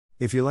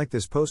If you like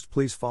this post,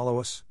 please follow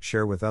us,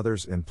 share with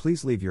others, and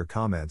please leave your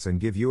comments and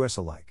give us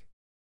a like.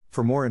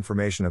 For more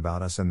information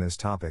about us and this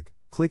topic,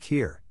 click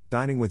here,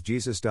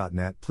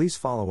 diningwithjesus.net. Please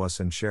follow us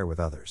and share with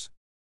others.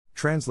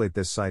 Translate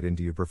this site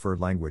into your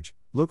preferred language.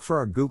 Look for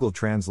our Google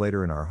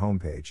Translator in our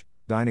homepage,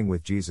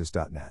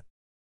 diningwithjesus.net.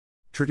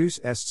 Traduce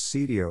este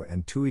sitio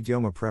en tu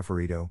idioma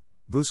preferido.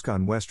 Busca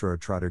nuestro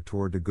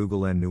traductor de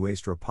Google en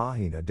nuestra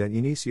página de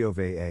inicio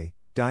va,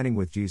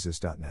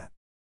 diningwithjesus.net.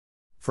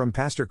 From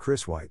Pastor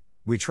Chris White,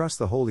 we trust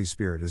the Holy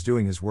Spirit is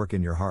doing His work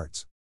in your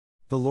hearts.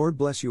 The Lord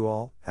bless you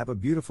all. Have a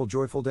beautiful,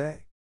 joyful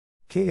day.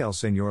 Que el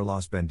Señor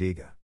los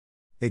bendiga.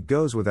 It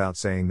goes without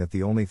saying that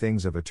the only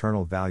things of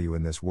eternal value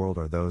in this world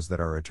are those that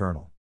are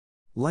eternal.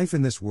 Life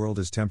in this world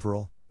is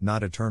temporal,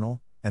 not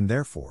eternal, and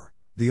therefore,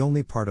 the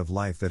only part of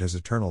life that has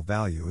eternal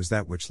value is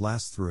that which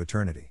lasts through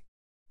eternity.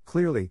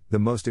 Clearly, the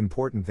most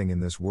important thing in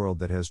this world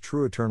that has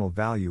true eternal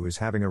value is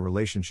having a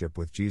relationship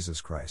with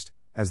Jesus Christ,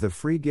 as the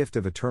free gift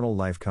of eternal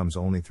life comes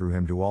only through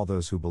Him to all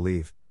those who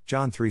believe.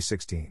 John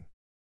 3:16.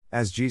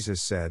 As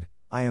Jesus said,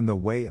 I am the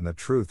way and the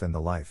truth and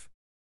the life.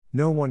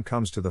 No one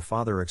comes to the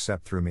Father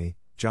except through me.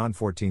 John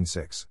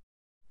 14:6.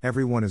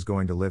 Everyone is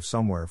going to live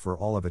somewhere for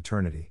all of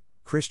eternity,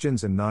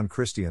 Christians and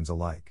non-Christians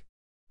alike.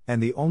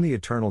 And the only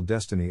eternal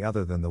destiny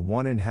other than the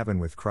one in heaven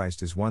with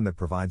Christ is one that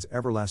provides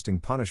everlasting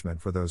punishment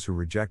for those who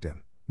reject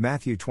Him.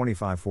 Matthew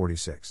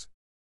 25:46.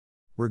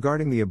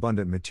 Regarding the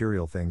abundant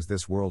material things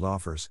this world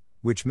offers,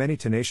 which many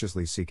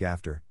tenaciously seek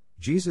after,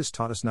 Jesus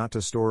taught us not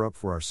to store up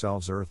for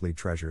ourselves earthly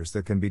treasures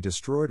that can be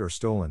destroyed or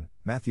stolen.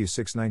 Matthew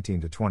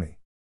 6:19-20.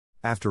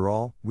 After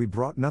all, we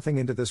brought nothing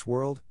into this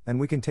world, and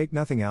we can take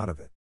nothing out of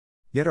it.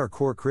 Yet our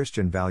core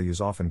Christian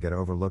values often get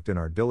overlooked in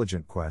our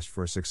diligent quest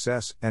for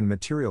success and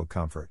material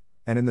comfort,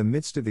 and in the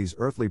midst of these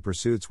earthly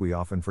pursuits we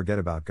often forget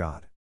about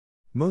God.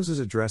 Moses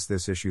addressed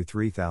this issue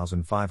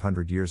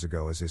 3,500 years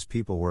ago as his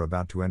people were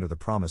about to enter the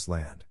Promised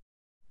Land.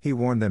 He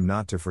warned them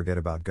not to forget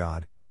about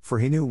God, for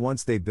he knew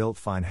once they built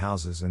fine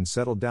houses and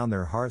settled down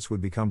their hearts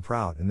would become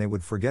proud and they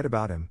would forget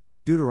about Him.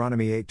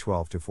 Deuteronomy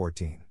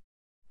 8:12-14.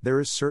 There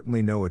is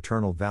certainly no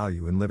eternal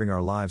value in living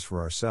our lives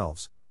for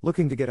ourselves,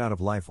 looking to get out of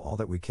life all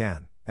that we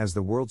can, as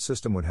the world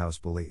system would have us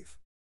believe.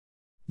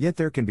 Yet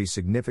there can be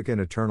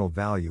significant eternal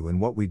value in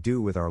what we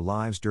do with our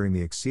lives during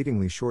the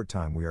exceedingly short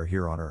time we are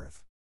here on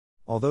earth.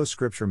 Although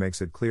Scripture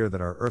makes it clear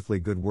that our earthly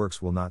good works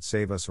will not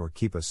save us or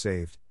keep us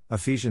saved,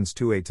 Ephesians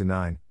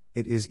 2:8-9,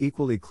 it is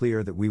equally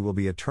clear that we will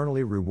be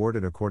eternally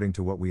rewarded according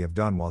to what we have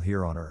done while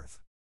here on earth.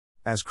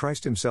 As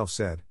Christ Himself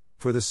said,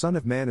 for the Son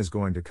of Man is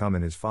going to come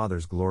in His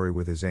Father's glory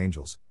with His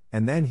angels,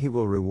 and then He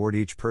will reward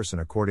each person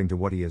according to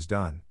what he has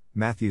done.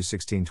 Matthew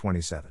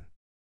 16:27.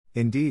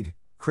 Indeed,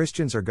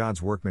 Christians are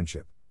God's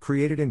workmanship,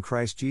 created in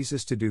Christ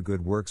Jesus to do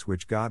good works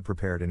which God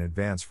prepared in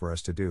advance for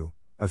us to do.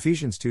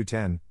 Ephesians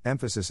 2:10,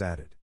 emphasis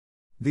added.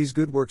 These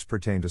good works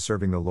pertain to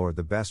serving the Lord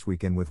the best we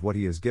can with what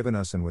He has given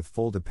us and with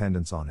full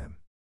dependence on Him.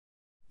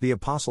 The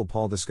Apostle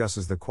Paul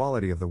discusses the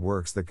quality of the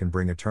works that can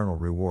bring eternal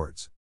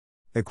rewards.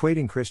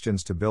 Equating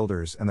Christians to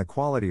builders and the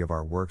quality of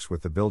our works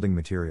with the building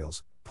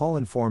materials, Paul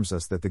informs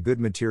us that the good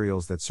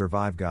materials that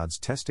survive God's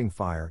testing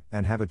fire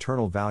and have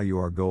eternal value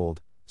are gold,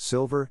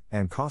 silver,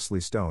 and costly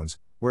stones,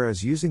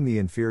 whereas using the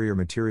inferior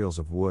materials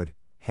of wood,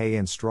 hay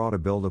and straw to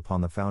build upon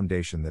the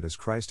foundation that is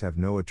Christ have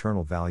no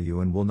eternal value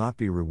and will not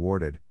be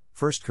rewarded.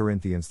 1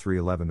 Corinthians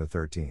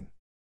 3:11-13.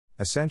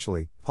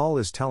 Essentially, Paul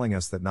is telling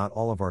us that not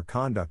all of our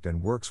conduct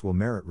and works will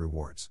merit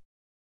rewards.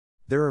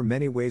 There are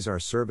many ways our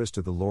service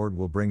to the Lord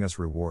will bring us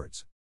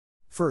rewards.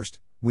 First,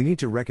 we need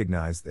to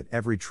recognize that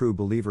every true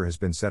believer has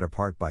been set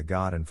apart by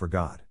God and for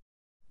God.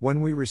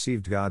 When we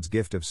received God's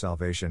gift of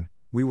salvation,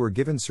 we were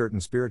given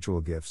certain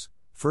spiritual gifts,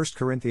 1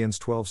 Corinthians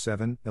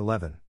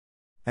 12:7-11.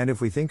 And if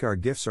we think our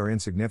gifts are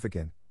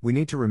insignificant, we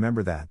need to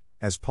remember that,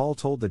 as Paul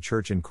told the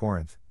church in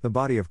Corinth, the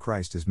body of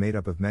Christ is made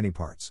up of many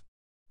parts.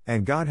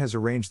 And God has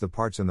arranged the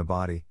parts in the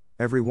body,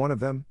 every one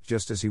of them,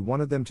 just as He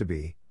wanted them to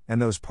be,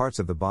 and those parts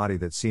of the body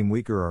that seem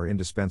weaker are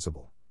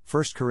indispensable.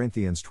 1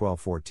 Corinthians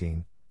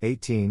 12:14,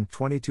 18,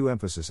 22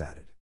 emphasis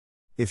added.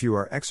 If you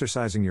are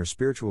exercising your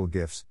spiritual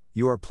gifts,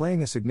 you are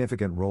playing a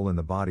significant role in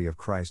the body of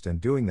Christ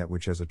and doing that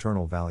which has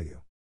eternal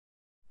value.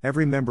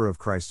 Every member of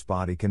Christ's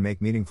body can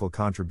make meaningful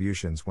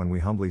contributions when we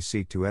humbly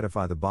seek to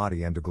edify the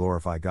body and to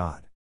glorify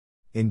God.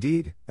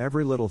 Indeed,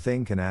 every little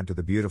thing can add to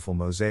the beautiful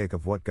mosaic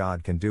of what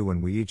God can do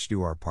when we each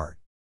do our part.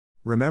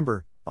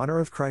 Remember, on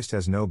earth Christ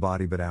has no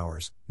body but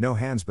ours, no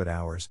hands but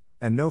ours,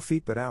 and no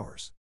feet but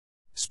ours.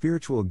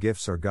 Spiritual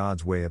gifts are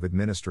God's way of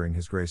administering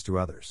His grace to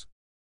others.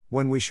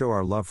 When we show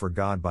our love for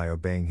God by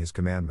obeying His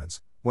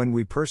commandments, when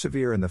we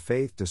persevere in the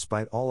faith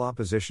despite all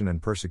opposition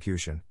and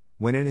persecution,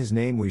 when in His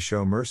name we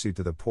show mercy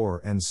to the poor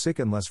and sick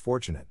and less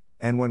fortunate,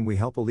 and when we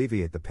help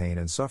alleviate the pain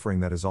and suffering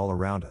that is all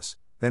around us,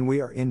 then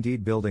we are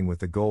indeed building with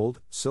the gold,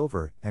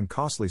 silver, and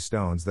costly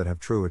stones that have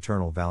true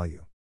eternal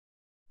value.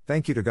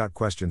 Thank you to Got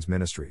Questions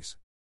Ministries.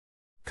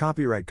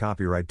 Copyright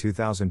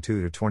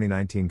 2002 to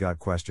 2019 Got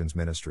Questions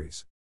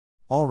Ministries.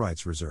 All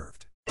rights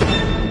reserved.